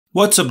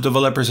What's up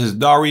developers, it's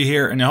Dari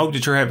here and I hope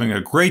that you're having a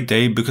great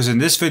day because in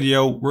this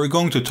video we're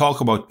going to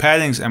talk about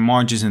paddings and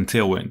margins in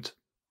Tailwind.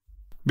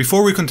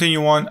 Before we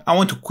continue on, I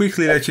want to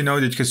quickly let you know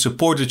that you can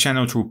support the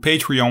channel through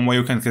Patreon, where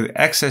you can get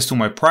access to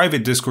my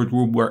private Discord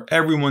group where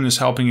everyone is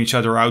helping each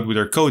other out with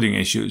their coding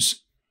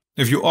issues.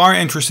 If you are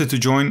interested to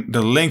join,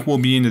 the link will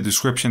be in the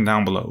description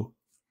down below.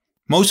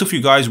 Most of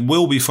you guys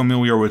will be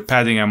familiar with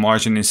padding and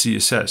margin in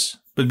CSS,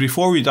 but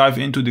before we dive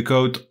into the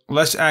code,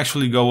 let's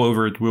actually go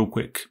over it real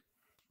quick.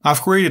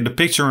 I've created a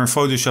picture in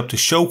Photoshop to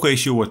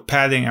showcase you what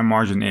padding and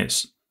margin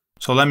is.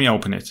 So let me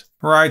open it.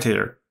 Right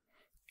here.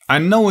 I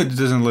know it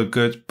doesn't look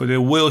good, but it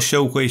will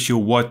showcase you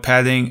what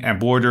padding and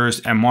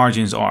borders and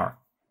margins are.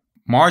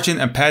 Margin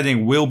and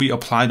padding will be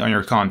applied on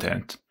your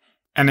content.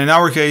 And in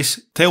our case,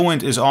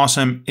 Tailwind is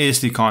awesome is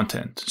the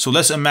content. So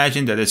let's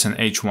imagine that it's an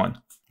H1.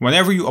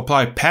 Whenever you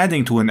apply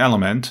padding to an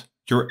element,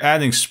 you're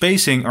adding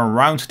spacing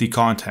around the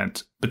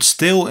content, but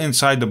still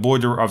inside the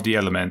border of the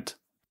element.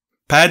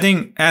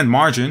 Padding and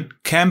margin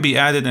can be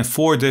added in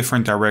 4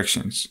 different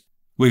directions.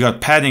 We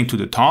got padding to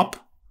the top,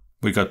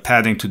 we got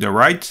padding to the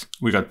right,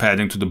 we got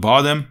padding to the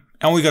bottom,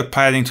 and we got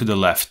padding to the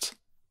left.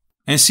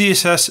 In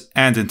CSS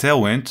and in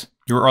Tailwind,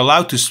 you're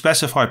allowed to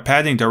specify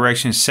padding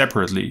directions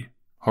separately,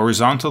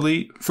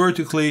 horizontally,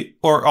 vertically,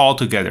 or all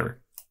together.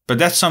 But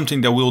that's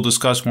something that we'll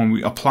discuss when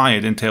we apply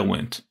it in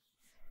Tailwind.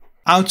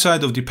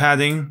 Outside of the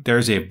padding,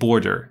 there's a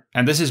border,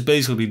 and this is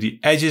basically the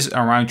edges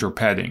around your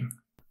padding.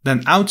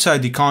 Then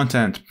outside the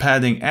content,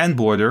 padding and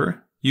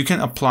border, you can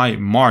apply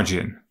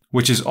margin,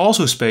 which is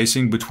also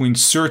spacing between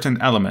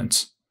certain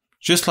elements.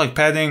 Just like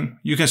padding,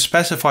 you can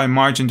specify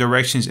margin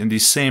directions in the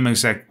same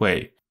exact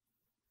way.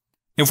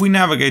 If we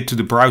navigate to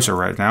the browser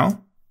right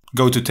now,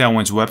 go to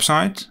Tailwind's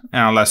website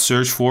and let's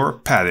search for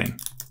padding.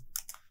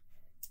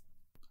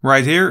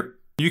 Right here,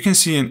 you can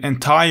see an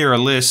entire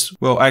list,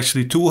 well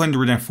actually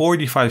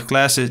 245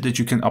 classes that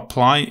you can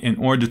apply in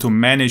order to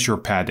manage your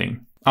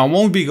padding. I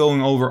won't be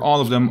going over all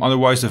of them,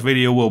 otherwise the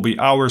video will be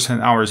hours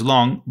and hours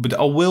long, but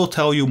I will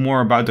tell you more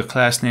about the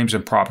class names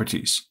and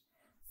properties.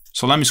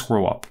 So let me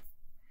scroll up.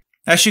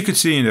 As you can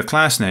see in the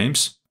class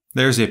names,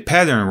 there's a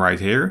pattern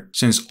right here,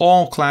 since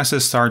all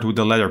classes start with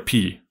the letter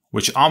P,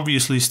 which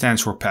obviously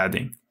stands for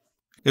padding.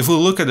 If we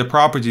look at the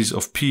properties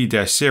of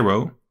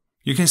P-0,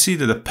 you can see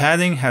that the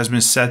padding has been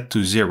set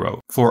to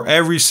 0 for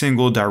every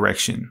single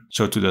direction,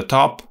 so to the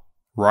top,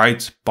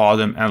 right,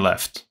 bottom and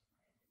left.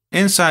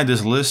 Inside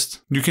this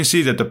list, you can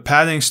see that the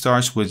padding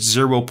starts with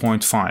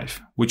 0.5,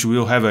 which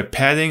will have a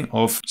padding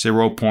of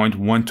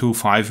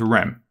 0.125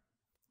 rem.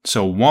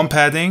 So one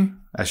padding,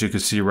 as you can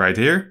see right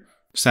here,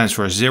 stands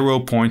for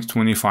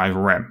 0.25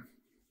 rem.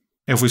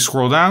 If we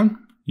scroll down,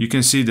 you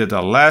can see that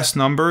the last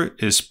number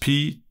is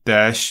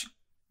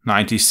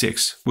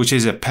P-96, which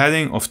is a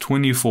padding of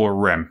 24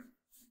 rem.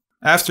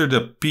 After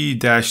the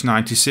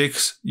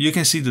P-96, you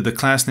can see that the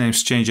class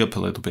names change up a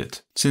little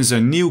bit, since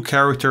a new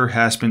character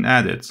has been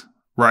added.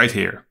 Right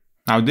here.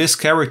 Now this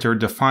character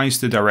defines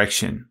the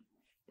direction.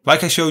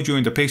 Like I showed you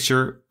in the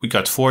picture, we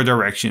got 4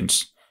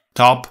 directions.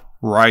 Top,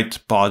 right,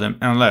 bottom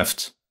and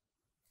left.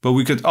 But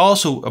we could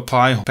also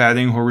apply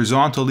padding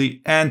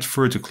horizontally and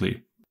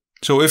vertically.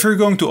 So if you're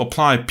going to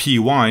apply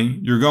PY,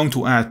 you're going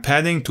to add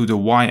padding to the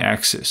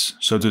Y-axis.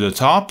 So to the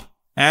top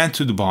and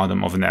to the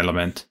bottom of an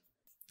element.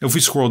 If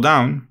we scroll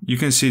down, you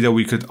can see that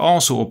we could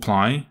also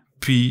apply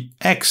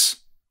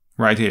PX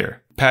right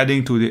here.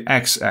 Padding to the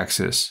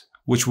X-axis,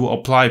 which will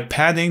apply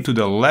padding to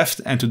the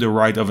left and to the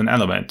right of an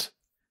element.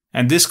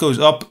 And this goes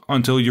up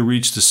until you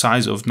reach the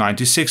size of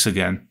 96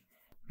 again.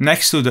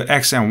 Next to the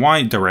X and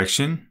Y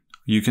direction,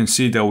 you can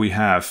see that we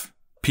have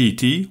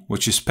PT,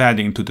 which is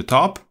padding to the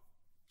top,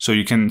 so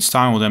you can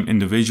style them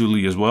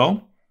individually as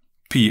well.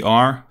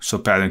 PR, so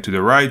padding to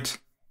the right.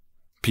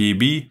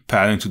 PB,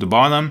 padding to the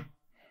bottom.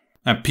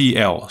 And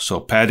PL, so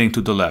padding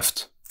to the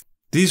left.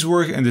 These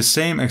work in the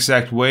same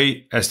exact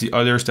way as the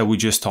others that we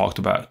just talked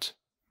about.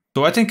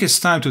 So I think it's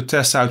time to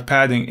test out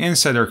padding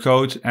inside our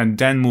code and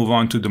then move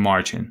on to the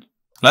margin.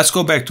 Let's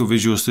go back to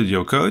Visual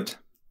Studio Code.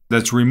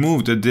 Let's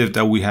remove the div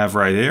that we have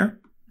right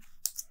here.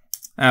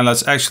 And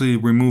let's actually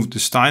remove the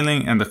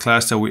styling and the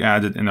class that we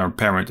added in our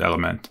parent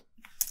element.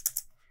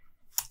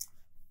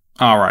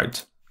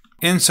 Alright,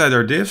 inside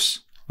our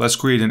divs, let's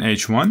create an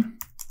H1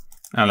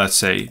 and let's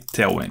say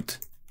Tailwind.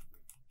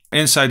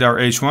 Inside our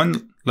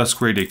H1, let's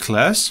create a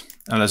class.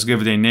 And let's give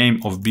it a name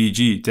of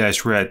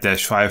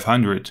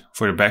BG-red-500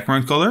 for the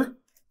background color.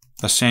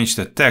 Let's change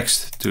the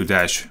text to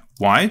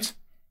 -white.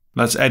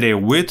 Let's add a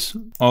width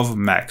of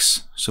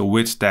max, so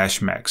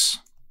width-max.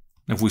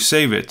 If we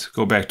save it,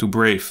 go back to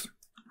Brave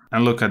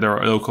and look at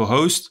our local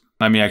host.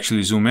 Let me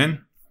actually zoom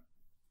in.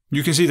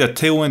 You can see that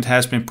Tailwind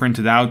has been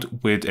printed out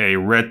with a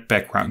red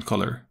background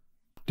color.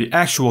 The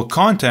actual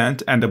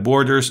content and the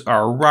borders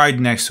are right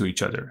next to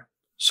each other.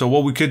 So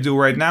what we could do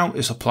right now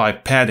is apply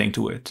padding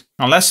to it.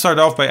 Now let's start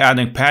off by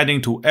adding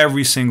padding to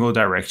every single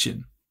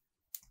direction.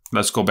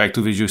 Let's go back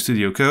to Visual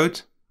Studio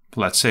Code.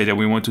 Let's say that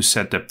we want to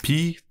set the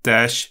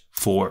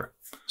P-4.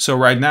 So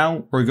right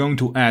now we're going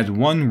to add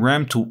 1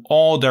 rem to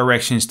all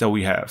directions that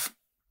we have.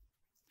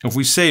 If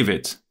we save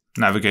it,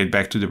 navigate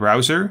back to the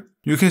browser,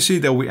 you can see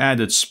that we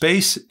added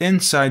space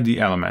inside the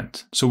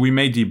element. So we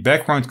made the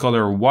background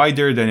color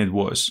wider than it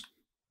was.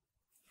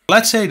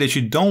 Let's say that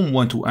you don't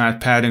want to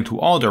add padding to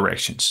all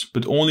directions,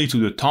 but only to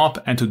the top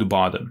and to the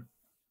bottom.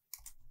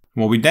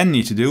 What we then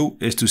need to do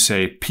is to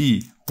say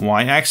p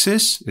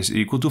y-axis is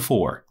equal to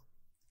 4.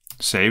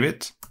 Save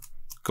it,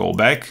 go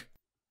back,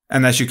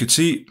 and as you can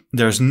see,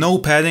 there's no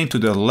padding to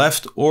the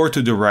left or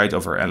to the right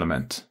of our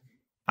element.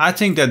 I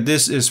think that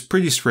this is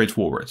pretty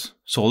straightforward.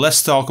 So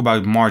let's talk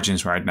about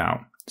margins right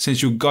now,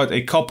 since you got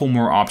a couple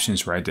more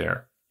options right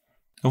there.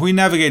 If we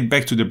navigate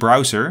back to the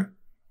browser,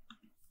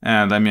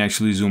 and let me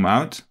actually zoom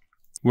out,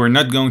 we're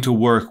not going to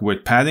work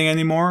with padding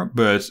anymore,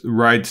 but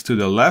right to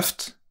the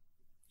left,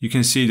 you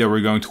can see that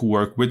we're going to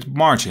work with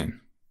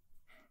margin.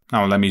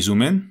 Now let me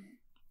zoom in.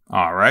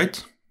 All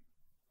right.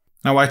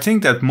 Now I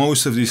think that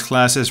most of these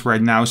classes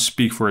right now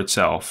speak for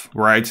itself,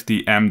 right?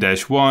 The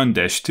M-1,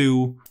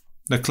 -2.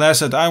 The class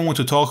that I want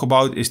to talk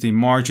about is the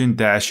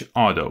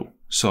margin-auto.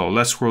 So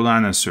let's scroll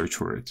down and search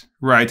for it,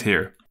 right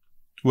here.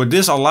 What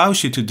this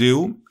allows you to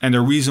do, and the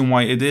reason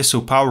why it is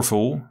so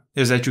powerful,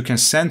 is that you can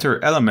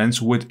center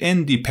elements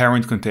within the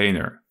parent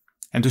container.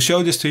 And to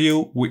show this to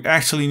you, we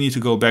actually need to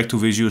go back to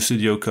Visual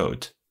Studio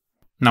Code.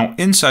 Now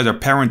inside our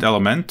parent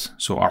element,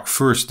 so our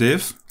first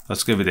div,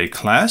 let's give it a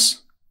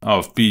class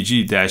of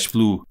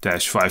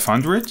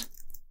bg-blue-500.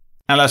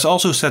 And let's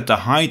also set the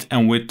height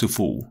and width to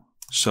full.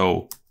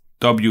 So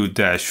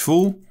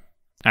w-full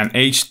and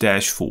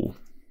h-full.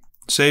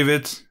 Save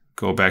it,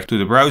 go back to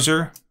the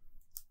browser,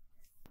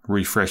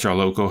 refresh our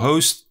local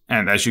host,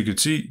 and as you can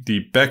see, the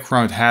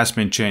background has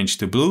been changed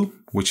to blue,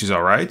 which is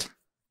alright.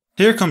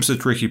 Here comes the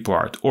tricky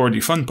part, or the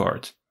fun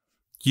part.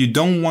 You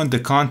don't want the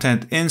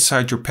content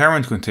inside your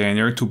parent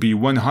container to be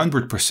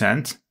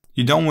 100%.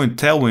 You don't want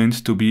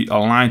Tailwind to be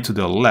aligned to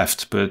the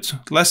left, but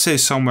let's say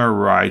somewhere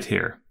right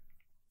here.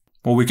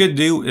 What we could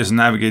do is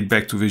navigate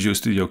back to Visual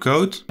Studio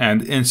Code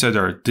and inside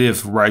our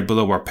div right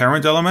below our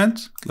parent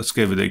element, let's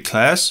give it a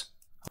class.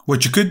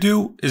 What you could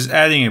do is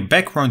adding a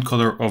background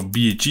color of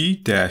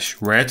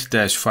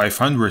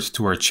bg-red-500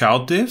 to our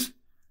child div,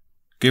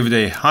 give it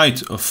a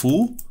height of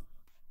full,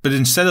 but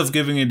instead of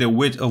giving it a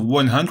width of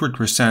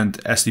 100%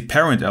 as the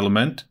parent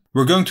element,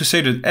 we're going to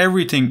say that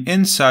everything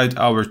inside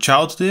our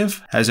child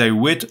div has a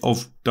width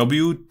of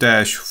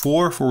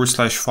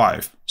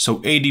w-4/5,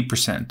 so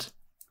 80%.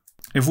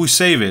 If we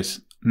save it,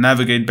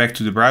 navigate back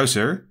to the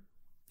browser,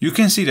 you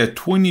can see that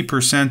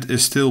 20%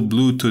 is still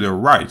blue to the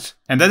right.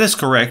 And that is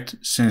correct,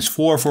 since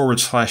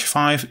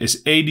 4/5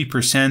 is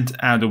 80%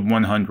 out of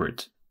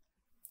 100.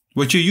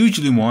 What you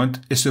usually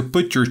want is to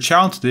put your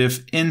child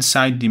div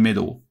inside the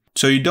middle.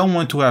 So you don't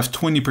want to have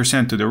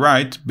 20% to the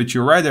right, but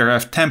you rather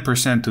have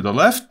 10% to the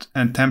left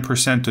and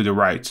 10% to the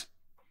right.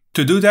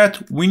 To do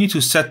that, we need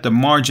to set the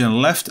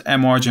margin left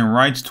and margin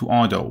right to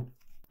auto.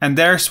 And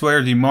there's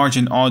where the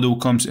margin auto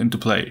comes into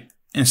play.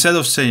 Instead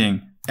of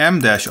saying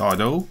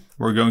m-auto,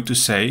 we're going to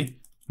say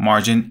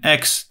margin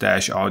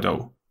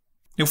x-auto.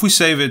 If we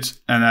save it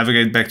and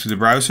navigate back to the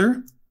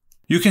browser,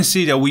 you can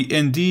see that we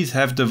indeed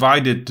have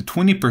divided the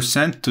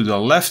 20% to the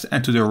left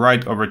and to the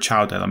right of our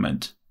child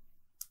element.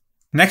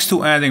 Next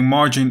to adding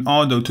margin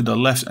auto to the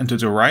left and to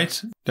the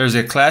right, there's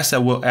a class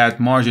that will add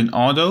margin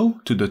auto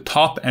to the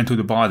top and to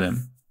the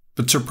bottom.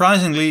 But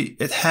surprisingly,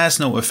 it has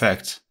no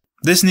effect.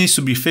 This needs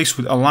to be fixed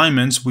with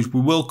alignments, which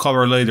we will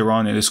cover later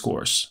on in this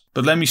course.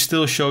 But let me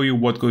still show you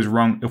what goes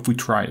wrong if we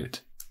try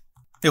it.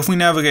 If we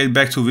navigate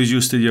back to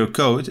Visual Studio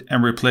Code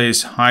and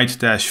replace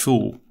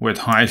height-full with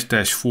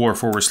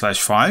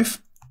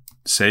height-4/5,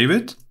 save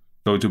it,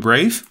 go to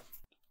Brave,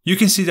 you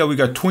can see that we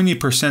got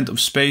 20%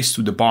 of space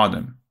to the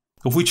bottom.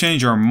 If we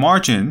change our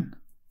margin,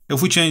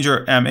 if we change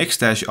our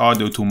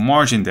mx-auto to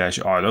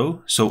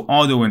margin-auto, so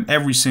auto in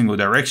every single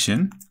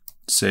direction,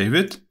 save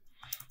it,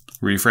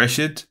 refresh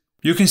it,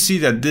 you can see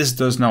that this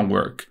does not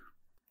work.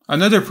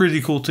 Another pretty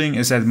cool thing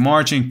is that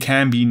margin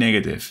can be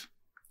negative.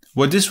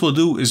 What this will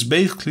do is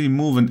basically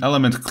move an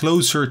element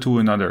closer to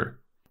another.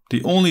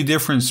 The only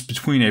difference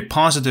between a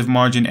positive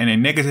margin and a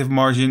negative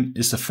margin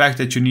is the fact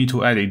that you need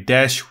to add a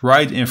dash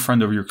right in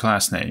front of your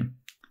class name.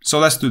 So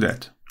let's do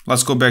that.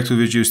 Let's go back to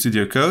Visual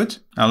Studio Code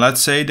and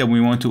let's say that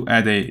we want to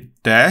add a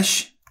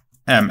dash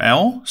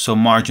ml, so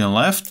margin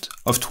left,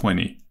 of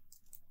 20.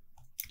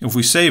 If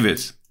we save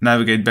it,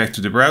 navigate back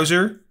to the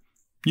browser,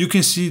 you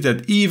can see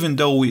that even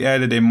though we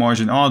added a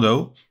margin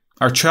auto,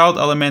 our child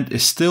element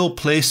is still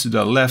placed to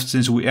the left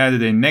since we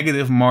added a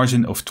negative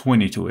margin of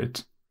 20 to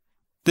it.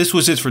 This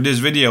was it for this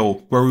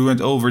video where we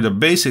went over the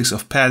basics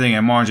of padding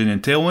and margin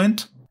in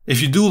Tailwind.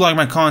 If you do like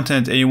my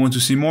content and you want to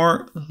see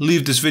more,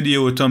 leave this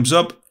video a thumbs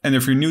up, and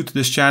if you're new to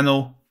this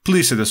channel,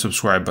 please hit the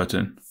subscribe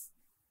button.